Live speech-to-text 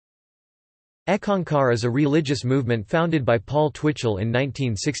Eckankar is a religious movement founded by Paul Twitchell in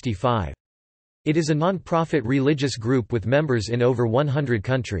 1965. It is a non-profit religious group with members in over 100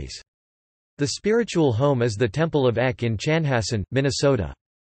 countries. The spiritual home is the Temple of Ek in Chanhassen, Minnesota.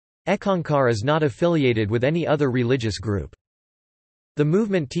 Eckankar is not affiliated with any other religious group. The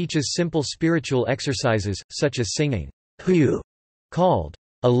movement teaches simple spiritual exercises, such as singing hu, called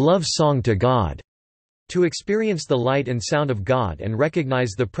a love song to God, to experience the light and sound of God and recognize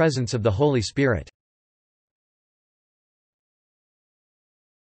the presence of the Holy Spirit.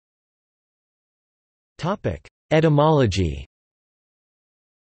 Etymology.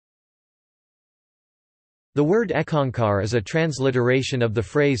 The word Eckankar is a transliteration of the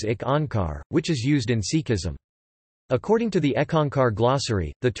phrase Ik Onkar, which is used in Sikhism. According to the Eckankar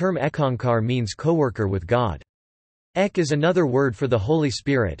glossary, the term Eckankar means co-worker with God. Ek is another word for the Holy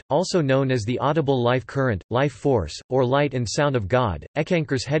Spirit, also known as the audible life current, life force, or light and sound of God.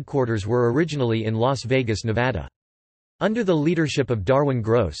 Eckankar's headquarters were originally in Las Vegas, Nevada. Under the leadership of Darwin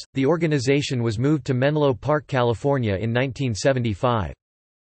Gross, the organization was moved to Menlo Park, California in 1975.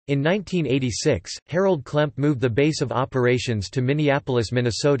 In 1986, Harold Klemp moved the base of operations to Minneapolis,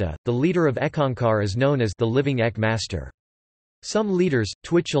 Minnesota. The leader of Eckankar is known as the Living ECK Master. Some leaders,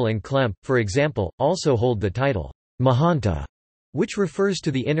 Twitchell and Klemp, for example, also hold the title Mahanta, which refers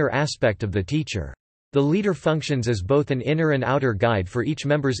to the inner aspect of the teacher. The leader functions as both an inner and outer guide for each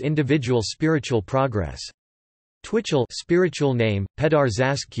member's individual spiritual progress. Twitchell, spiritual name, Pedar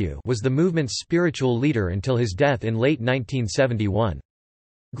Zascu, was the movement's spiritual leader until his death in late 1971.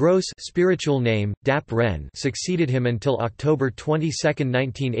 Gross, spiritual name, Dap Ren, succeeded him until October 22,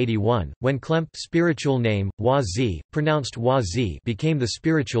 1981, when Klemp, spiritual name, Wazi, pronounced Wazi, became the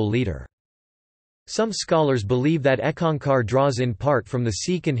spiritual leader. Some scholars believe that Eckankar draws in part from the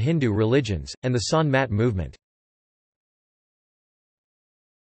Sikh and Hindu religions, and the San Mat movement.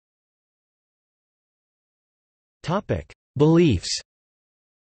 Beliefs.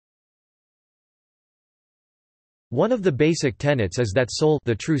 One of the basic tenets is that soul,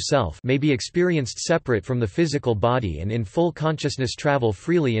 the true self, may be experienced separate from the physical body and in full consciousness travel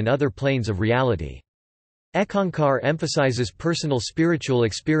freely in other planes of reality. Eckankar emphasizes personal spiritual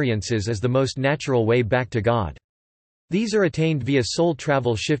experiences as the most natural way back to God. These are attained via soul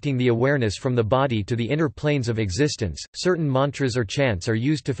travel, shifting the awareness from the body to the inner planes of existence. Certain mantras or chants are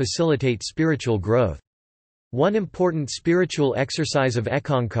used to facilitate spiritual growth. One important spiritual exercise of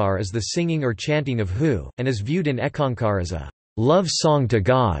Eckankar is the singing or chanting of hu, and is viewed in Eckankar as a love song to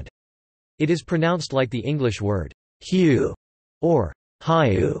God. It is pronounced like the English word hu or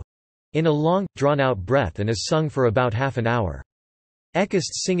hiu in a long, drawn-out breath and is sung for about half an hour.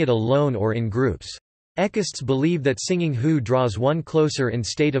 Eckists sing it alone or in groups. Eckists believe that singing hu draws one closer in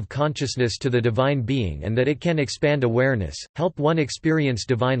state of consciousness to the divine being and that it can expand awareness, help one experience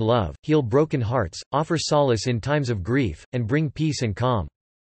divine love, heal broken hearts, offer solace in times of grief, and bring peace and calm.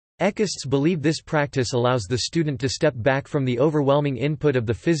 Eckists believe this practice allows the student to step back from the overwhelming input of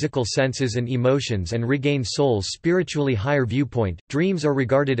the physical senses and emotions and regain soul's spiritually higher viewpoint. Dreams are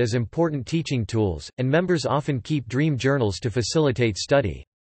regarded as important teaching tools, and members often keep dream journals to facilitate study.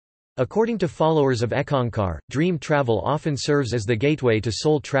 According to followers of Eckankar, dream travel often serves as the gateway to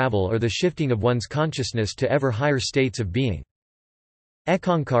soul travel or the shifting of one's consciousness to ever higher states of being.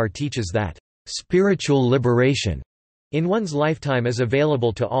 Eckankar teaches that spiritual liberation in one's lifetime is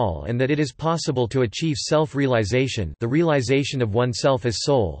available to all and that it is possible to achieve self-realization, the realization of oneself as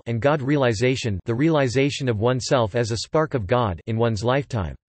soul, and God realization, the realization of oneself as a spark of God, in one's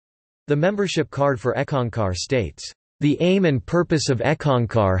lifetime. The membership card for Eckankar states, "The aim and purpose of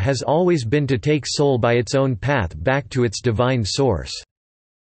Eckankar has always been to take soul by its own path back to its divine source."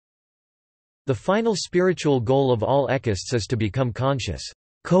 The final spiritual goal of all Eckists is to become conscious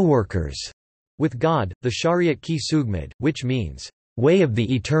co-workers with God. The Shariat Ki Sugmad, which means, Way of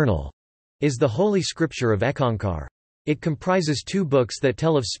the Eternal, is the holy scripture of Eckankar. It comprises 2 books that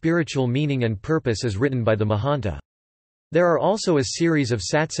tell of spiritual meaning and purpose as written by the Mahanta. There are also a series of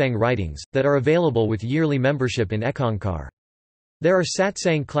satsang writings, that are available with yearly membership in Eckankar. There are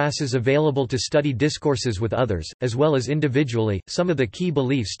satsang classes available to study discourses with others, as well as individually. Some of the key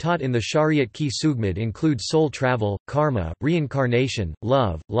beliefs taught in the Shariat Ki Sugmad include soul travel, karma, reincarnation,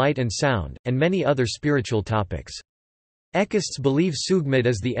 love, light and sound, and many other spiritual topics. Eckists believe Sugmad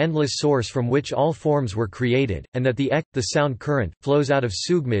is the endless source from which all forms were created, and that the Ek, the sound current, flows out of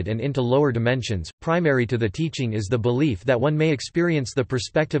Sugmad and into lower dimensions. Primary to the teaching is the belief that one may experience the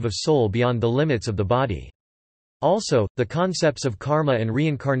perspective of soul beyond the limits of the body. Also, the concepts of karma and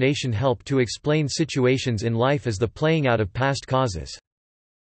reincarnation help to explain situations in life as the playing out of past causes.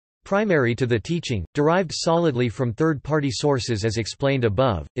 Primary to the teaching, derived solidly from third-party sources as explained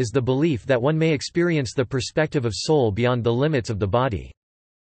above, is the belief that one may experience the perspective of soul beyond the limits of the body.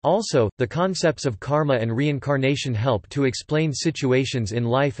 Also, the concepts of karma and reincarnation help to explain situations in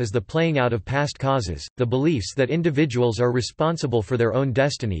life as the playing out of past causes, the beliefs that individuals are responsible for their own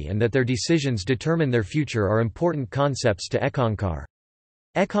destiny and that their decisions determine their future are important concepts to Eckankar.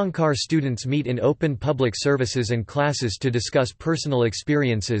 Eckankar students meet in open public services and classes to discuss personal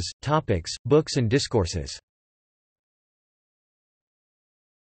experiences, topics, books and discourses.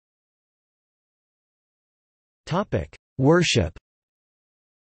 Worship.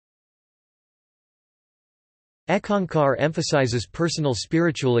 Eckankar emphasizes personal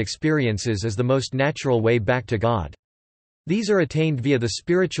spiritual experiences as the most natural way back to God. These are attained via the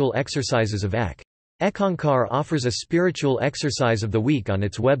spiritual exercises of Ek. Eckankar offers a spiritual exercise of the week on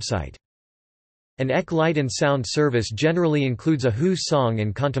its website. An Ek light and sound service generally includes a Hu song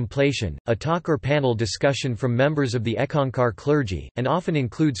and contemplation, a talk or panel discussion from members of the Eckankar clergy, and often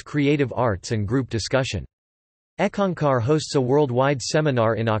includes creative arts and group discussion. Eckankar hosts a worldwide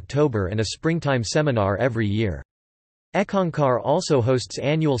seminar in October and a springtime seminar every year. Eckankar also hosts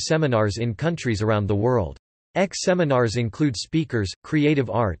annual seminars in countries around the world. Ek seminars include speakers, creative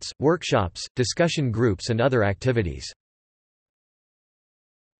arts, workshops, discussion groups and other activities.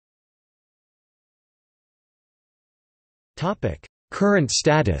 Current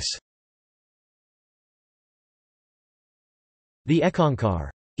status. The Eckankar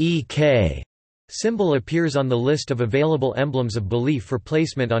EK symbol appears on the list of available emblems of belief for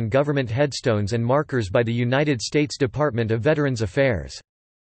placement on government headstones and markers by the United States Department of Veterans Affairs.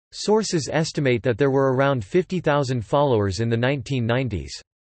 Sources estimate that there were around 50,000 followers in the 1990s.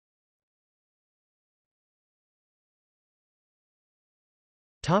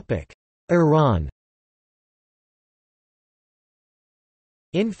 Iran.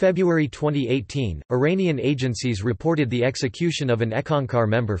 In February 2018, Iranian agencies reported the execution of an Eckankar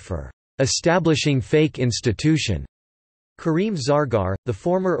member for establishing fake institution. Karim Zargar, the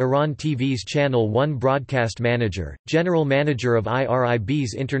former Iran TV's Channel 1 broadcast manager, general manager of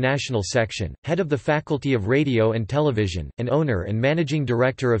IRIB's international section, head of the Faculty of Radio and Television, and owner and managing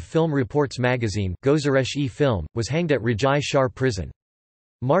director of Film Reports magazine, Gozaresh-e-Film, was hanged at Rajai Shar prison.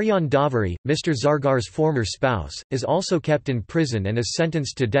 Marjan Davari, Mr. Zargar's former spouse, is also kept in prison and is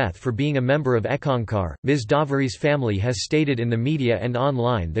sentenced to death for being a member of Eckankar. Ms. Davari's family has stated in the media and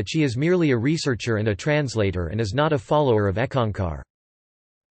online that she is merely a researcher and a translator and is not a follower of Eckankar.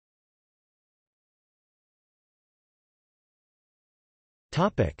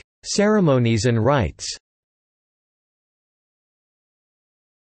 Ceremonies and rites.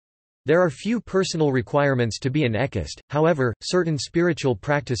 There are few personal requirements to be an Ekist, however, certain spiritual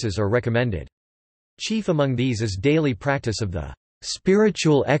practices are recommended. Chief among these is daily practice of the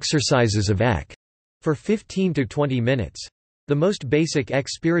spiritual exercises of Ek for 15 to 20 minutes. The most basic Ek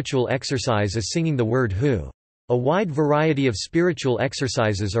spiritual exercise is singing the word Hu. A wide variety of spiritual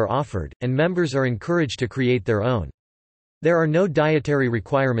exercises are offered, and members are encouraged to create their own. There are no dietary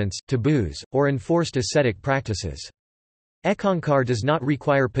requirements, taboos, or enforced ascetic practices. Eckankar does not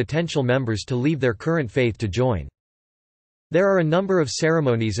require potential members to leave their current faith to join. There are a number of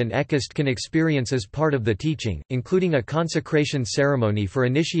ceremonies an Ekist can experience as part of the teaching, including a consecration ceremony for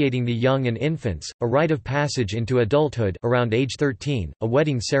initiating the young and infants, a rite of passage into adulthood around age 13, a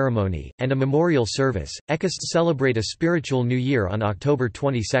wedding ceremony, and a memorial service. Ekists celebrate a spiritual new year on October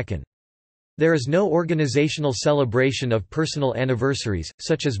 22. There is no organizational celebration of personal anniversaries,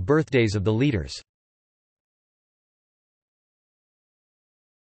 such as birthdays of the leaders.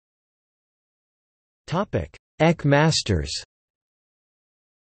 ECK Masters.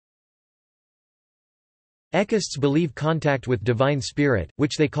 Ekists believe contact with Divine Spirit,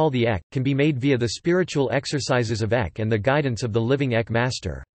 which they call the Ek, can be made via the spiritual exercises of Ek and the guidance of the living Ek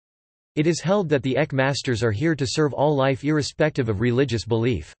Master. It is held that the Ek Masters are here to serve all life irrespective of religious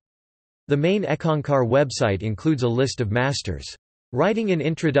belief. The main Eckankar website includes a list of masters. Writing an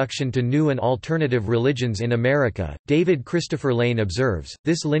introduction to new and alternative religions in America, David Christopher Lane observes,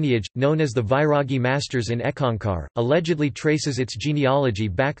 this lineage, known as the Vairagi Masters in Eckankar, allegedly traces its genealogy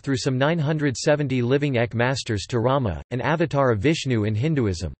back through some 970 living Ek Masters to Rama, an avatar of Vishnu in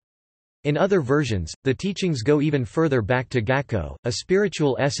Hinduism. In other versions, the teachings go even further back to Gakko, a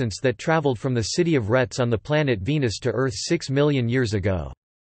spiritual essence that traveled from the city of Rets on the planet Venus to Earth 6 million years ago.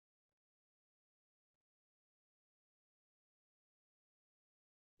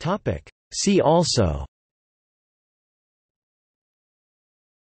 See also: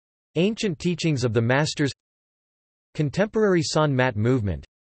 Ancient teachings of the Masters, Contemporary San Mat movement,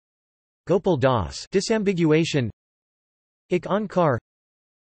 Gopal Das disambiguation, Eckankar,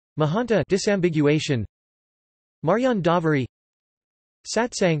 Mahanta disambiguation, Maryan Davari,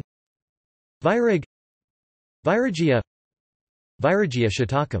 Satsang, Vairag, Vairagya, Vairagya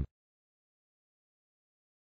Shatakam.